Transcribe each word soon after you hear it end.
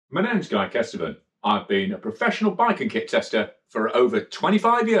My name's Guy Kesterman. I've been a professional bike and kit tester for over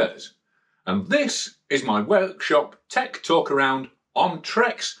 25 years. And this is my workshop tech talk around on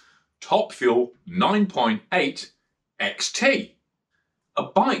Trek's Top Fuel 9.8 XT. A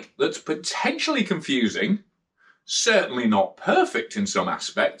bike that's potentially confusing, certainly not perfect in some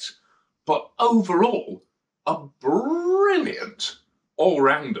aspects, but overall a brilliant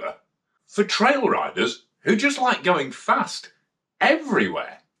all-rounder for trail riders who just like going fast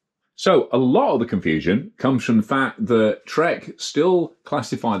everywhere. So a lot of the confusion comes from the fact that Trek still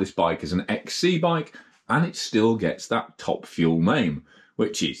classify this bike as an XC bike, and it still gets that Top Fuel name,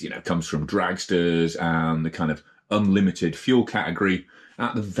 which is, comes from dragsters and the kind of unlimited fuel category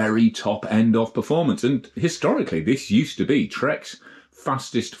at the very top end of performance. And historically, this used to be Trek's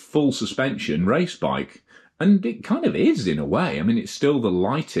fastest full suspension race bike. And it kind of is in a way. I mean, it's still the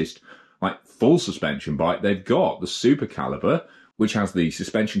lightest, full suspension bike they've got. The Super Caliber, which has the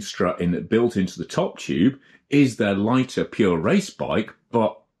suspension strut built into the top tube, is their lighter pure race bike,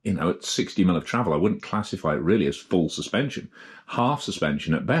 but, at 60 mil of travel, I wouldn't classify it really as full suspension. Half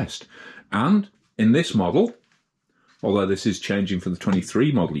suspension at best. And in this model, although this is changing for the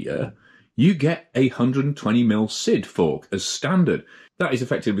 23 model year, you get a 120 mil SID fork as standard. That is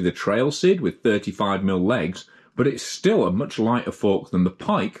effectively the trail SID with 35 mil legs, but it's still a much lighter fork than the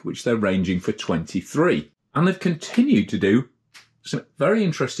Pike, which they're ranging for 23. And they've continued to do some very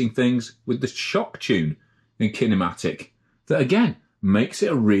interesting things with the shock tune in Kinematic that, again, makes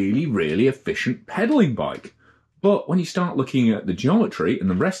it a really, really efficient pedalling bike. But when you start looking at the geometry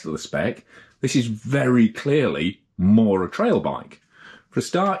and the rest of the spec, this is very clearly more a trail bike. For a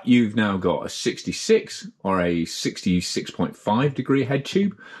start, you've now got a 66 or a 66.5 degree head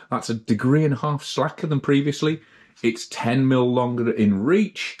tube. That's a degree and a half slacker than previously. It's 10 mil longer in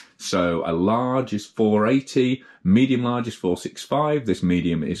reach. So a large is 480, medium large is 465, this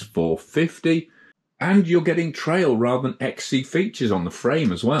medium is 450. And you're getting trail rather than XC features on the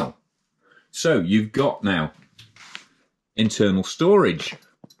frame as well. So you've got now internal storage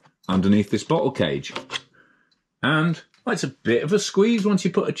underneath this bottle cage. And it's a bit of a squeeze once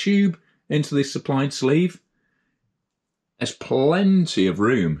you put a tube into this supplied sleeve. There's plenty of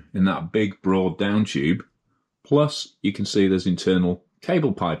room in that big broad down tube. Plus you can see there's internal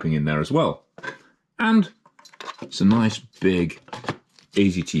cable piping in there as well. And it's a nice big,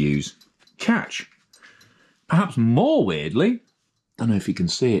 easy to use catch. Perhaps more weirdly, I don't know if you can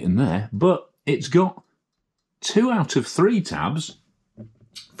see it in there, but it's got 2 out of 3 tabs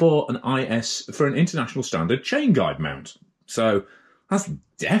for an international standard chain guide mount. So that's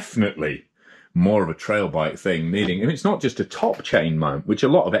definitely more of a trail bike thing needing, it's not just a top chain mount, which a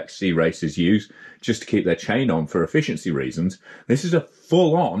lot of XC racers use just to keep their chain on for efficiency reasons. This is a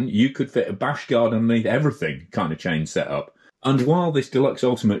full-on, you could fit a bash guard underneath everything kind of chain setup. And while this Deluxe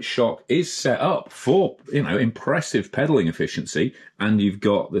Ultimate Shock is set up for, impressive pedaling efficiency, and you've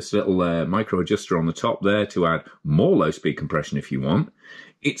got this little micro adjuster on the top there to add more low-speed compression if you want,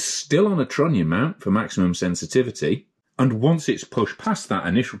 it's still on a trunnion mount for maximum sensitivity. And once it's pushed past that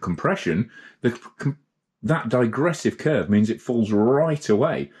initial compression, that digressive curve means it falls right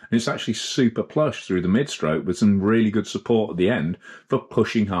away. And it's actually super plush through the mid-stroke with some really good support at the end for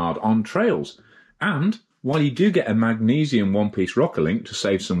pushing hard on trails. And while you do get a magnesium one-piece rocker link to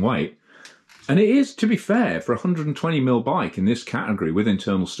save some weight, and it is, to be fair, for a 120mm bike in this category with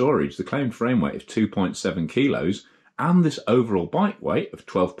internal storage, the claimed frame weight of 2.7 kilos and this overall bike weight of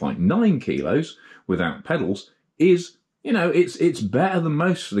 12.9 kilos without pedals is, it's better than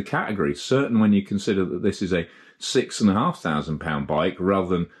most for the category, certainly when you consider that this is a £6,500 bike rather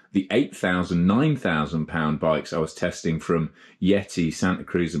than the £8,000, £9,000 bikes I was testing from Yeti, Santa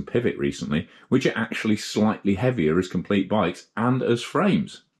Cruz and Pivot recently, which are actually slightly heavier as complete bikes and as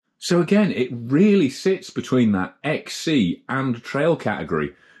frames. So again, it really sits between that XC and trail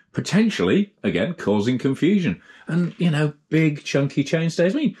category, potentially, again, causing confusion. And, big chunky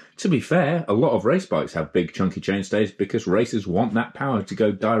chainstays. I mean, to be fair, a lot of race bikes have big chunky chainstays because racers want that power to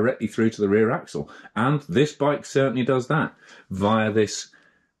go directly through to the rear axle. And this bike certainly does that via this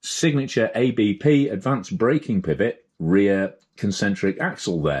signature ABP advanced braking pivot rear concentric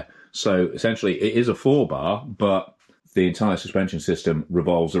axle there. So essentially it is a 4-bar, but the entire suspension system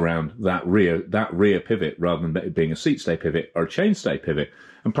revolves around that rear pivot rather than it being a seat stay pivot or a chainstay pivot.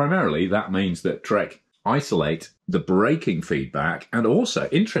 And primarily that means that Trek isolate the braking feedback, and also,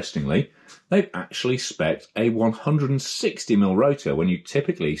 interestingly, they've actually spec'd a 160mm rotor when you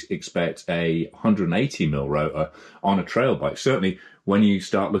typically expect a 180mm rotor on a trail bike, certainly when you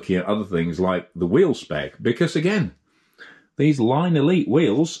start looking at other things like the wheel spec, because again, these Line Elite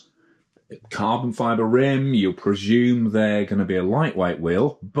wheels Carbon fibre rim, you'll presume they're going to be a lightweight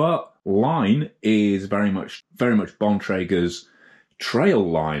wheel, but line is very much Bontrager's trail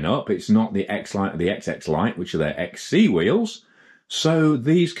lineup. It's not the X Light or the XX Light, which are their XC wheels. So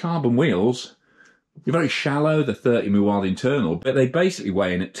these carbon wheels, they're very shallow, they're 30mm wide internal, but they basically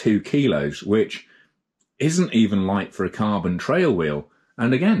weigh in at 2 kilos, which isn't even light for a carbon trail wheel.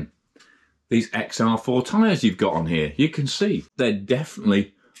 And again, these XR4 tyres you've got on here, you can see they're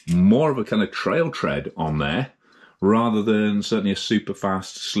definitely more of a kind of trail tread on there, rather than certainly a super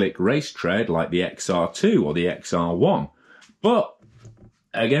fast, slick race tread like the XR2 or the XR1. But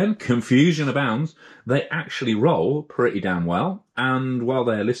again, confusion abounds. They actually roll pretty damn well, and while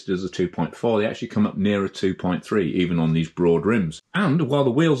they're listed as a 2.4, they actually come up near a 2.3, even on these broad rims. And while the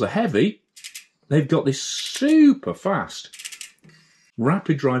wheels are heavy, they've got this super fast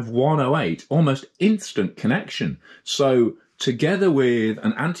Rapid Drive 108, almost instant connection. So together with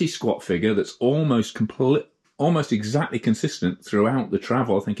an anti-squat figure that's almost exactly consistent throughout the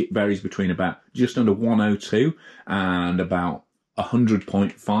travel, I think it varies between about just under 102 and about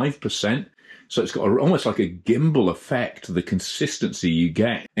 100.5%. So it's got almost like a gimbal effect, the consistency you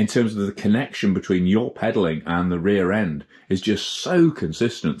get in terms of the connection between your pedaling and the rear end is just so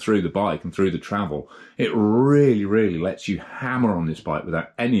consistent through the bike and through the travel. It really, really lets you hammer on this bike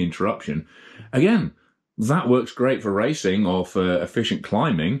without any interruption. Again, that works great for racing or for efficient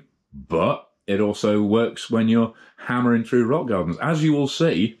climbing, but it also works when you're hammering through rock gardens, as you will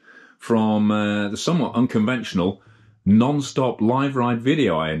see from the somewhat unconventional non-stop live ride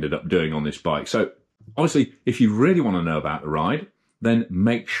video I ended up doing on this bike. So obviously, if you really want to know about the ride, then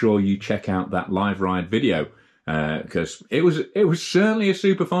make sure you check out that live ride video, because it was certainly a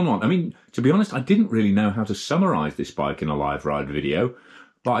super fun one. I mean, to be honest, I didn't really know how to summarize this bike in a live ride video,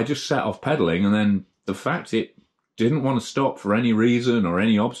 but I just set off pedaling, and then the fact it didn't want to stop for any reason or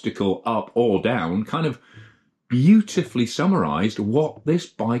any obstacle up or down kind of beautifully summarized what this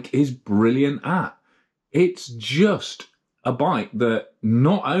bike is brilliant at. It's just a bike that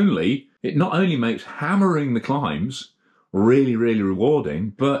not only makes hammering the climbs really, really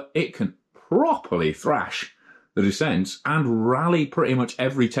rewarding, but it can properly thrash the descents and rally pretty much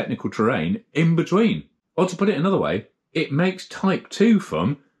every technical terrain in between. Or to put it another way, it makes Type 2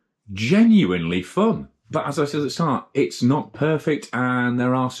 fun genuinely fun. But as I said at the start, it's not perfect, and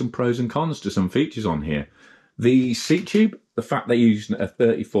there are some pros and cons to some features on here. The seat tube, the fact they use a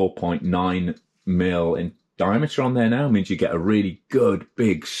 34.9mm in diameter on there now means you get a really good,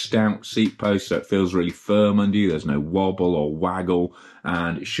 big, stout seat post, so it feels really firm under you. There's no wobble or waggle,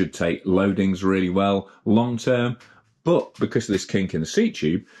 and it should take loadings really well long term. But because of this kink in the seat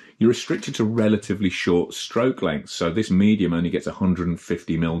tube, you're restricted to relatively short stroke lengths. So this medium only gets a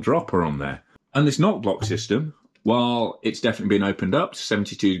 150mm dropper on there. And this knock block system, while it's definitely been opened up to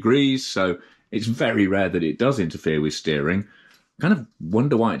 72 degrees, so it's very rare that it does interfere with steering, I kind of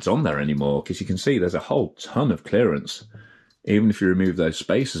wonder why it's on there anymore, because you can see there's a whole ton of clearance, even if you remove those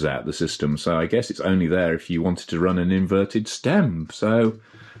spacers out of the system. So I guess it's only there if you wanted to run an inverted stem. So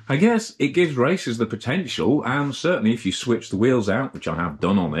I guess it gives racers the potential, and certainly if you switch the wheels out, which I have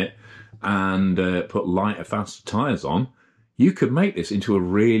done on it, and put lighter, faster tyres on, you could make this into a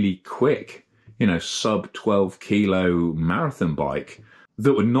really quick, sub 12 kilo marathon bike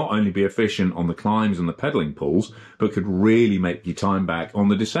that would not only be efficient on the climbs and the pedaling pulls, but could really make your time back on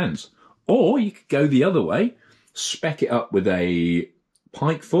the descents. Or you could go the other way, spec it up with a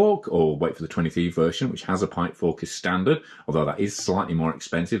pike fork, or wait for the 23 version, which has a pike fork as standard, although that is slightly more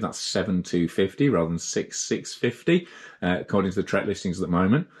expensive. That's 7,250 rather than 6,650, according to the Trek listings at the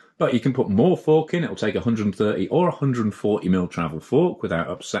moment. But you can put more fork in. It'll take 130 or 140mm travel fork without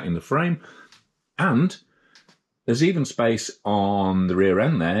upsetting the frame. And there's even space on the rear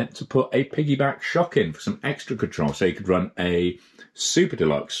end there to put a piggyback shock in for some extra control. So you could run a Super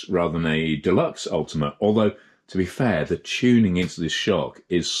Deluxe rather than a Deluxe Ultimate. Although, to be fair, the tuning into this shock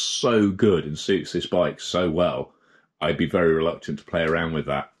is so good and suits this bike so well, I'd be very reluctant to play around with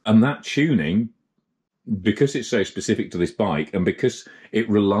that. And that tuning, because it's so specific to this bike and because it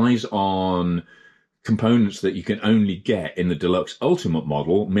relies on components that you can only get in the Deluxe Ultimate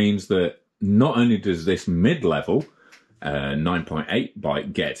model, means that not only does this mid-level 9.8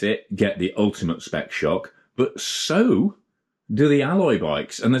 bike get the ultimate spec shock, but so do the Alloy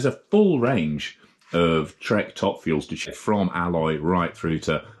bikes. And there's a full range of Trek top fuels to choose from Alloy right through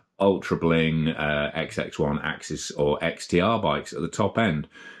to Ultra Bling, XX1, Axis or XTR bikes at the top end.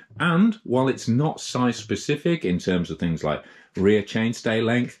 And while it's not size specific in terms of things like rear chainstay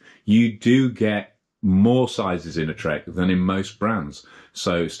length, you do get more sizes in a Trek than in most brands.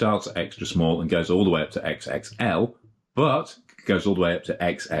 So it starts at extra small and goes all the way up to XXL, but goes all the way up to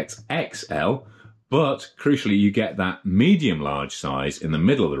XXXL, but crucially you get that medium-large size in the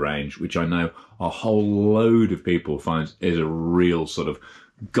middle of the range, which I know a whole load of people find is a real sort of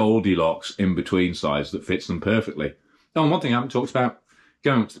Goldilocks in-between size that fits them perfectly. Oh, and one thing I haven't talked about,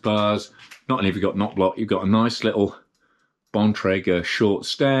 going up to the bars, not only have you got knock block, you've got a nice little Bontrager short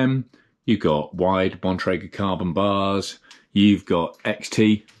stem, you've got wide Bontrager carbon bars, you've got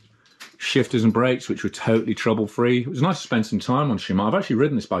XT shifters and brakes, which were totally trouble-free. It was nice to spend some time on Shimano. I've actually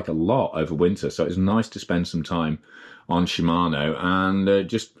ridden this bike a lot over winter, so it was nice to spend some time on Shimano and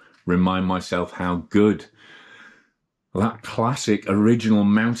just remind myself how good that classic original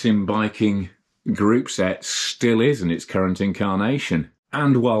mountain biking group set still is in its current incarnation.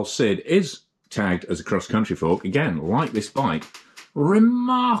 And while Sid is tagged as a cross-country fork, again, like this bike,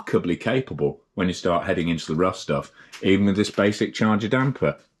 remarkably capable when you start heading into the rough stuff, even with this basic Charger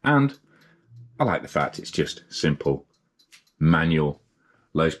damper. And I like the fact it's just simple, manual,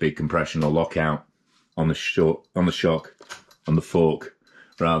 low-speed compression or lockout on the shock, on the fork,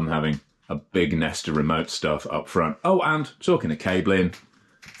 rather than having a big nest of remote stuff up front. Oh, and talking of cabling,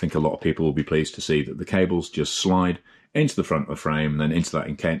 I think a lot of people will be pleased to see that the cables just slide into the front of the frame and then into that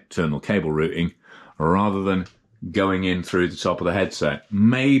internal cable routing, rather than going in through the top of the headset.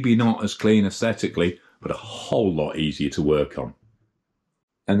 Maybe not as clean aesthetically, but a whole lot easier to work on.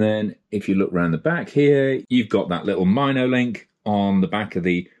 And then if you look around the back here, you've got that little Mino link on the back of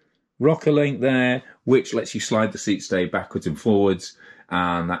the rocker link there, which lets you slide the seat stay backwards and forwards,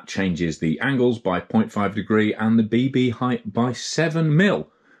 and that changes the angles by 0.5 degree and the BB height by 7 mil.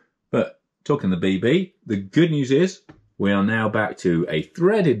 But talking the BB, the good news is we are now back to a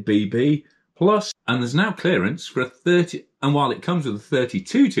threaded BB plus, and there's now clearance for a 30, and while it comes with a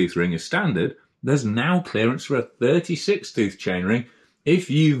 32 tooth ring as standard, there's now clearance for a 36 tooth chainring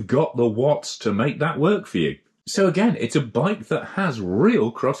if you've got the watts to make that work for you. So again, it's a bike that has real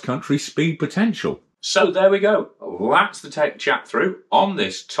cross-country speed potential. So there we go. That's the tech chat through on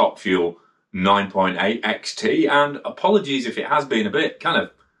this Top Fuel 9.8 XT, and apologies if it has been a bit kind of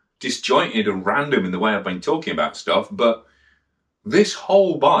disjointed and random in the way I've been talking about stuff, but this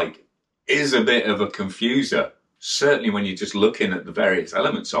whole bike is a bit of a confuser, certainly when you're just looking at the various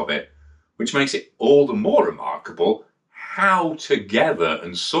elements of it, which makes it all the more remarkable how together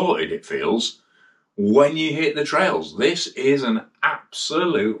and sorted it feels when you hit the trails. This is an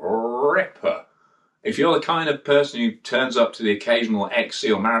absolute ripper. If you're the kind of person who turns up to the occasional XC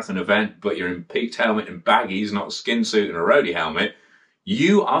or marathon event, but you're in peaked helmet and baggies, not a skin suit and a roadie helmet,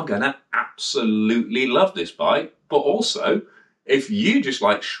 you are going to absolutely love this bike. But also, if you just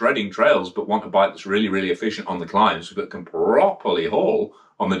like shredding trails but want a bike that's really, really efficient on the climbs but can properly haul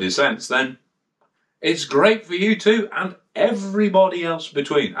on the descents, then it's great for you too, and everybody else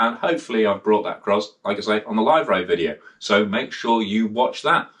between. And hopefully I've brought that across, like I say, on the live ride video. So make sure you watch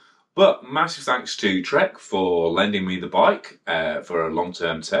that. But massive thanks to Trek for lending me the bike for a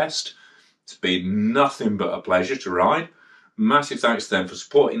long-term test. It's been nothing but a pleasure to ride. Massive thanks to them for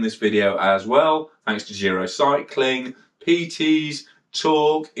supporting this video as well. Thanks to Giro Cycling, PTs,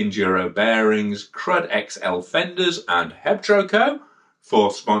 Torque, Enduro Bearings, Crud XL Fenders and Hebtroco for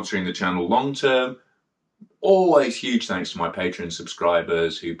sponsoring the channel long-term. Always huge thanks to my Patreon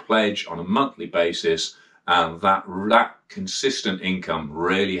subscribers who pledge on a monthly basis, and that consistent income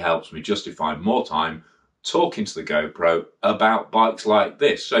really helps me justify more time talking to the GoPro about bikes like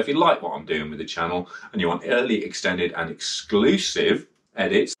this. So if you like what I'm doing with the channel and you want early, extended and exclusive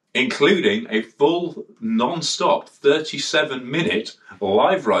edits, including a full non-stop 37-minute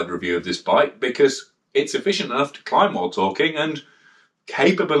live ride review of this bike, because it's efficient enough to climb while talking and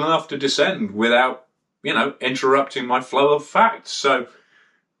capable enough to descend without, you know, interrupting my flow of facts. So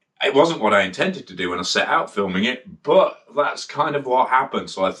it wasn't what I intended to do when I set out filming it, but that's kind of what happened.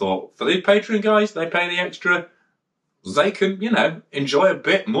 So I thought, for the Patreon guys, they pay the extra, they can, you know, enjoy a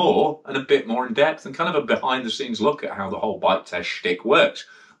bit more and a bit more in depth and kind of a behind the scenes look at how the whole bike test shtick works.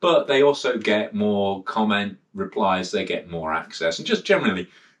 But they also get more comment replies, they get more access, and just generally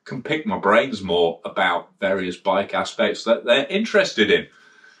can pick my brains more about various bike aspects that they're interested in.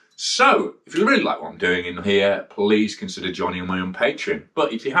 So, if you really like what I'm doing in here, please consider joining me on Patreon.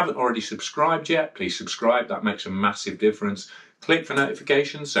 But if you haven't already subscribed yet, please subscribe. That makes a massive difference. Click for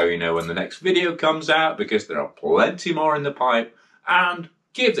notifications so you know when the next video comes out, because there are plenty more in the pipe. And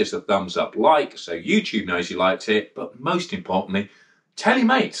give this a thumbs up like so YouTube knows you liked it. But most importantly, tell your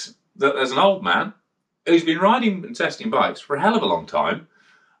mates that there's an old man who's been riding and testing bikes for a hell of a long time,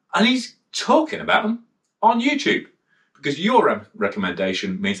 and he's talking about them on YouTube. Because your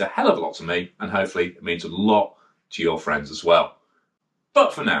recommendation means a hell of a lot to me, and hopefully it means a lot to your friends as well.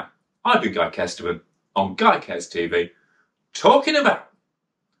 But for now, I've been Guy Kesterman on Guy Kes TV. talking about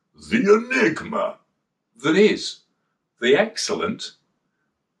the enigma that is the excellent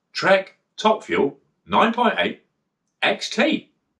Trek Top Fuel 9.8 XT.